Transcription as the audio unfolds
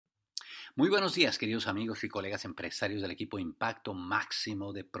Muy buenos días, queridos amigos y colegas empresarios del equipo Impacto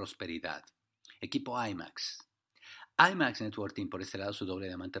Máximo de Prosperidad. Equipo IMAX. IMAX Network Team, por este lado, su doble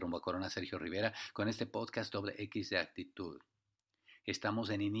diamante rumbo corona, Sergio Rivera, con este podcast doble X de actitud. Estamos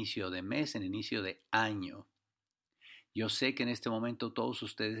en inicio de mes, en inicio de año. Yo sé que en este momento todos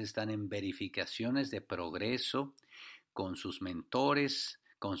ustedes están en verificaciones de progreso con sus mentores,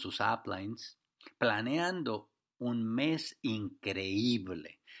 con sus uplines, planeando un mes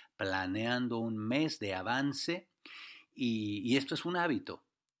increíble, planeando un mes de avance y esto es un hábito.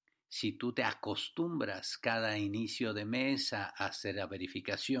 Si tú te acostumbras cada inicio de mes a hacer la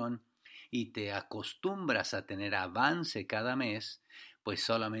verificación y te acostumbras a tener avance cada mes, pues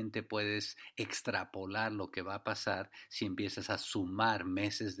solamente puedes extrapolar lo que va a pasar si empiezas a sumar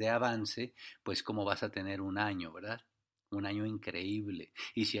meses de avance, pues cómo vas a tener un año, ¿verdad? Un año increíble.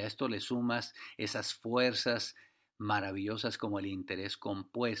 Y si a esto le sumas esas fuerzas maravillosas como el interés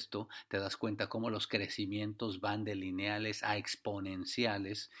compuesto, te das cuenta cómo los crecimientos van de lineales a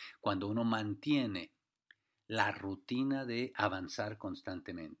exponenciales cuando uno mantiene la rutina de avanzar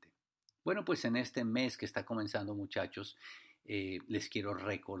constantemente. Bueno, pues en este mes que está comenzando, muchachos, les quiero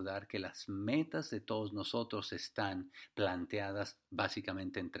recordar que las metas de todos nosotros están planteadas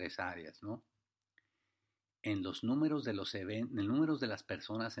básicamente en tres áreas, ¿no? En los números de los eventos, en números de las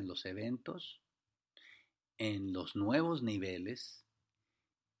personas en los eventos, en los nuevos niveles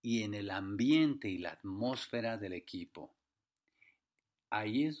y en el ambiente y la atmósfera del equipo.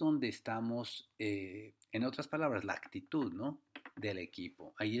 Ahí es donde estamos, en otras palabras, la actitud, ¿no?, del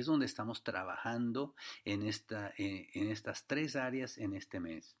equipo. Ahí es donde estamos trabajando en estas tres áreas en este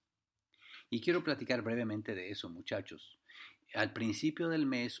mes. Y quiero platicar brevemente de eso, muchachos. Al principio del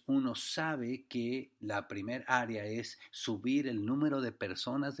mes uno sabe que la primera área es subir el número de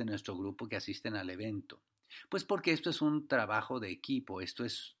personas de nuestro grupo que asisten al evento. Pues porque esto es un trabajo de equipo, esto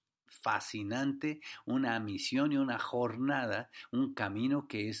es fascinante, una misión y una jornada, un camino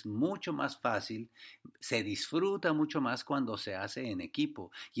que es mucho más fácil, se disfruta mucho más cuando se hace en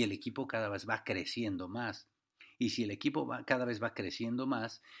equipo y el equipo cada vez va creciendo más. Y si el equipo cada vez va creciendo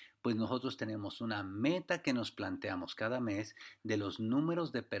más, pues nosotros tenemos una meta que nos planteamos cada mes de los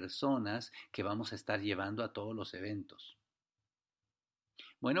números de personas que vamos a estar llevando a todos los eventos.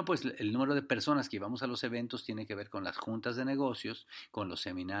 Bueno, pues el número de personas que llevamos a los eventos tiene que ver con las juntas de negocios, con los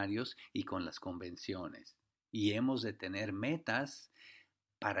seminarios y con las convenciones. Y hemos de tener metas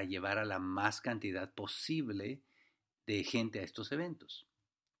para llevar a la más cantidad posible de gente a estos eventos.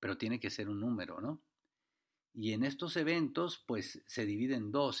 Pero tiene que ser un número, ¿no? Y en estos eventos, pues se divide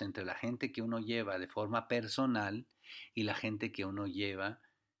en dos, entre la gente que uno lleva de forma personal y la gente que uno lleva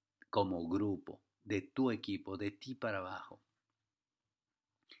como grupo, de tu equipo, de ti para abajo.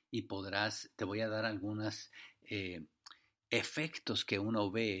 Y te voy a dar algunos efectos que uno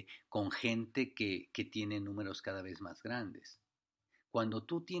ve con gente que tiene números cada vez más grandes. Cuando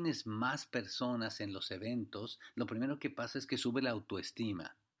tú tienes más personas en los eventos, lo primero que pasa es que sube la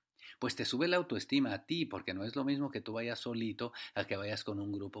autoestima. Pues te sube la autoestima a ti, porque no es lo mismo que tú vayas solito a que vayas con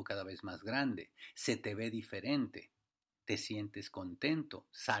un grupo cada vez más grande. Se te ve diferente. Te sientes contento,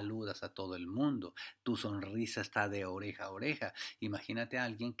 saludas a todo el mundo, tu sonrisa está de oreja a oreja. Imagínate a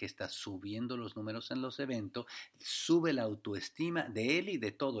alguien que está subiendo los números en los eventos, sube la autoestima de él y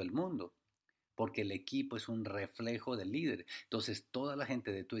de todo el mundo, porque el equipo es un reflejo del líder. Entonces toda la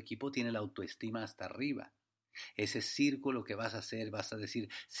gente de tu equipo tiene la autoestima hasta arriba. Ese círculo que vas a hacer, vas a decir,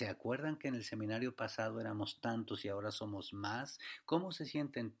 ¿se acuerdan que en el seminario pasado éramos tantos y ahora somos más? ¿Cómo se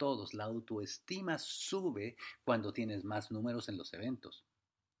sienten todos? La autoestima sube cuando tienes más números en los eventos.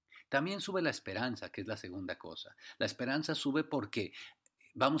 También sube la esperanza, que es la segunda cosa. La esperanza sube porque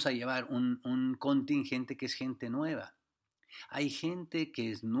vamos a llevar un contingente que es gente nueva. Hay gente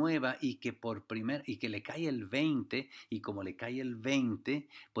que es nueva y que y que le cae el 20 y como le cae el 20,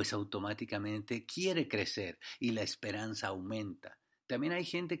 pues automáticamente quiere crecer y la esperanza aumenta. También hay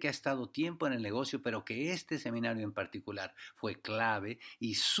gente que ha estado tiempo en el negocio, pero que este seminario en particular fue clave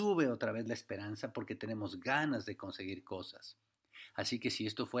y sube otra vez la esperanza porque tenemos ganas de conseguir cosas. Así que si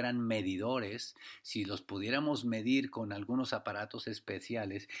esto fueran medidores, si los pudiéramos medir con algunos aparatos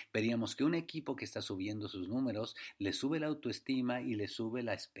especiales, veríamos que un equipo que está subiendo sus números le sube la autoestima y le sube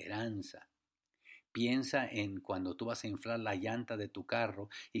la esperanza. Piensa en cuando tú vas a inflar la llanta de tu carro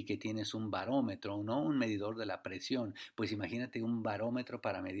y que tienes un barómetro, no un medidor de la presión. Pues imagínate un barómetro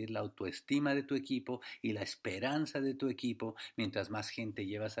para medir la autoestima de tu equipo y la esperanza de tu equipo. Mientras más gente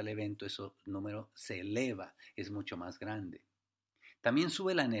llevas al evento, ese número se eleva, es mucho más grande. También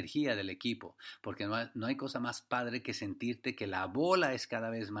sube la energía del equipo, porque no hay cosa más padre que sentirte que la bola es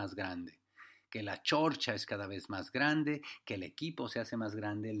cada vez más grande, que la chorcha es cada vez más grande, que el equipo se hace más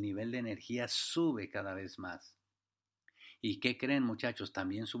grande, el nivel de energía sube cada vez más. ¿Y qué creen, muchachos?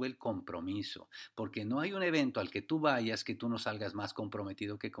 También sube el compromiso, porque no hay un evento al que tú vayas que tú no salgas más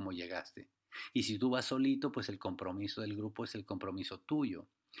comprometido que como llegaste. Y si tú vas solito, pues el compromiso del grupo es el compromiso tuyo.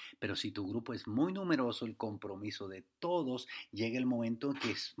 Pero si tu grupo es muy numeroso, el compromiso de todos llega el momento en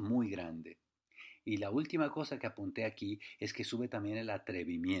que es muy grande. Y la última cosa que apunté aquí es que sube también el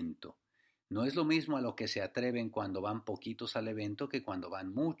atrevimiento. No es lo mismo a lo que se atreven cuando van poquitos al evento que cuando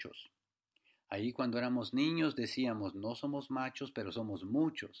van muchos. Ahí cuando éramos niños decíamos, no somos machos, pero somos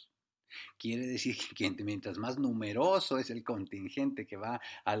muchos. Quiere decir que mientras más numeroso es el contingente que va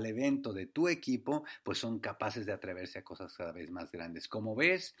al evento de tu equipo, pues son capaces de atreverse a cosas cada vez más grandes. Como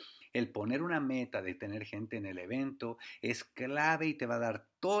ves, el poner una meta de tener gente en el evento es clave y te va a dar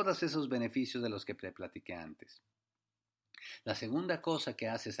todos esos beneficios de los que te platiqué antes. La segunda cosa que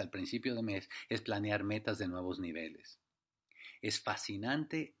haces al principio de mes es planear metas de nuevos niveles. Es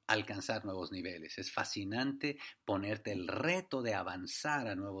fascinante alcanzar nuevos niveles, es fascinante ponerte el reto de avanzar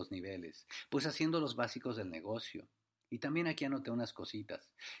a nuevos niveles, pues haciendo los básicos del negocio. Y también aquí anoté unas cositas.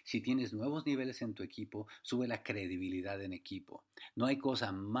 Si tienes nuevos niveles en tu equipo, sube la credibilidad en equipo. No hay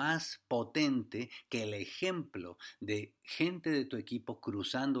cosa más potente que el ejemplo de gente de tu equipo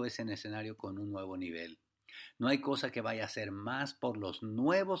cruzando ese escenario con un nuevo nivel. No hay cosa que vaya a ser más por los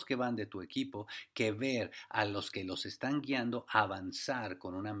nuevos que van de tu equipo que ver a los que los están guiando avanzar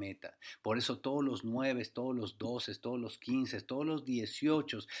con una meta. Por eso todos los 9, todos los 12, todos los 15, todos los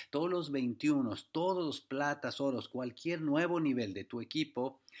 18, todos los 21, todos los platas, oros, cualquier nuevo nivel de tu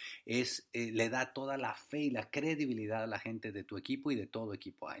equipo le da toda la fe y la credibilidad a la gente de tu equipo y de todo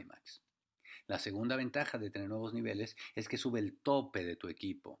equipo IMAX. La segunda ventaja de tener nuevos niveles es que sube el tope de tu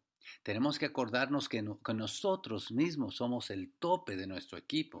equipo. Tenemos que acordarnos que nosotros mismos somos el tope de nuestro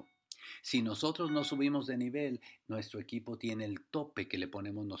equipo. Si nosotros no subimos de nivel, nuestro equipo tiene el tope que le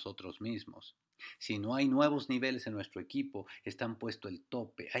ponemos nosotros mismos. Si no hay nuevos niveles en nuestro equipo, están puesto el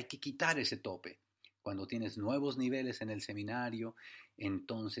tope. Hay que quitar ese tope. Cuando tienes nuevos niveles en el seminario,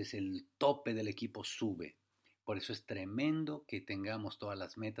 entonces el tope del equipo sube. Por eso es tremendo que tengamos todas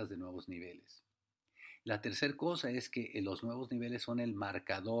las metas de nuevos niveles. La tercera cosa es que los nuevos niveles son el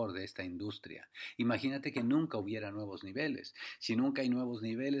marcador de esta industria. Imagínate que nunca hubiera nuevos niveles. Si nunca hay nuevos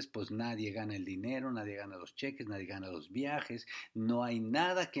niveles, pues nadie gana el dinero, nadie gana los cheques, nadie gana los viajes, no hay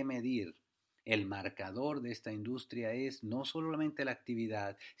nada que medir. El marcador de esta industria es no solamente la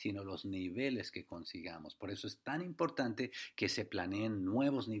actividad, sino los niveles que consigamos. Por eso es tan importante que se planeen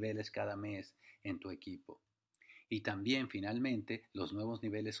nuevos niveles cada mes en tu equipo. Y también, finalmente, los nuevos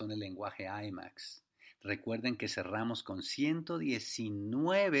niveles son el lenguaje IMAX. Recuerden que cerramos con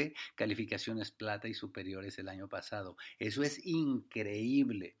 119 calificaciones plata y superiores el año pasado. Eso es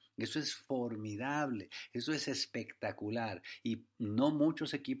increíble, eso es formidable, eso es espectacular. Y no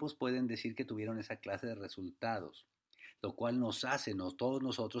muchos equipos pueden decir que tuvieron esa clase de resultados, lo cual nos hace todos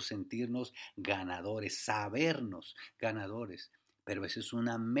nosotros sentirnos ganadores, sabernos ganadores. Pero esa es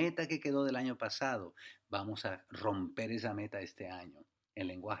una meta que quedó del año pasado. Vamos a romper esa meta este año. El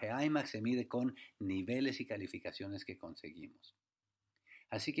lenguaje IMAX se mide con niveles y calificaciones que conseguimos.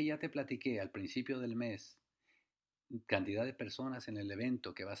 Así que ya te platiqué al principio del mes cantidad de personas en el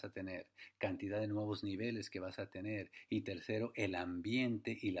evento que vas a tener, cantidad de nuevos niveles que vas a tener y tercero, el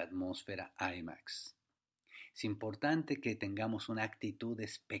ambiente y la atmósfera IMAX. Es importante que tengamos una actitud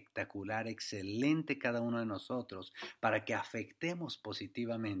espectacular, excelente cada uno de nosotros para que afectemos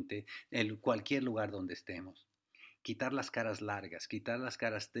positivamente cualquier lugar donde estemos. Quitar las caras largas, quitar las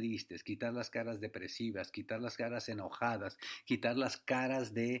caras tristes, quitar las caras depresivas, quitar las caras enojadas, quitar las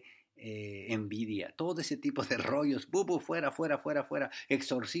caras de envidia, todo ese tipo de rollos, fuera, fuera, fuera, fuera,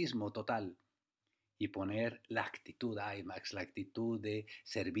 exorcismo total. Y poner la actitud IMAX, la actitud de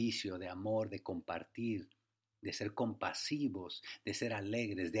servicio, de amor, de compartir, de ser compasivos, de ser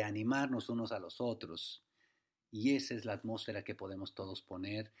alegres, de animarnos unos a los otros. Y esa es la atmósfera que podemos todos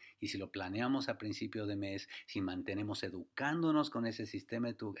poner y si lo planeamos a principio de mes, si mantenemos educándonos con ese sistema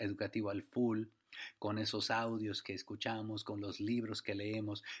educativo al full, con esos audios que escuchamos, con los libros que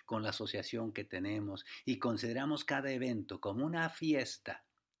leemos, con la asociación que tenemos y consideramos cada evento como una fiesta.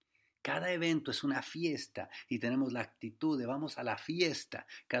 Cada evento es una fiesta y tenemos la actitud de vamos a la fiesta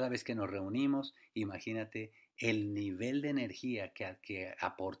cada vez que nos reunimos. Imagínate el nivel de energía que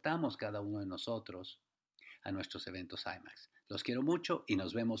aportamos cada uno de nosotros a nuestros eventos IMAX. Los quiero mucho y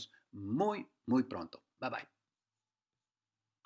nos vemos muy, muy pronto. Bye bye.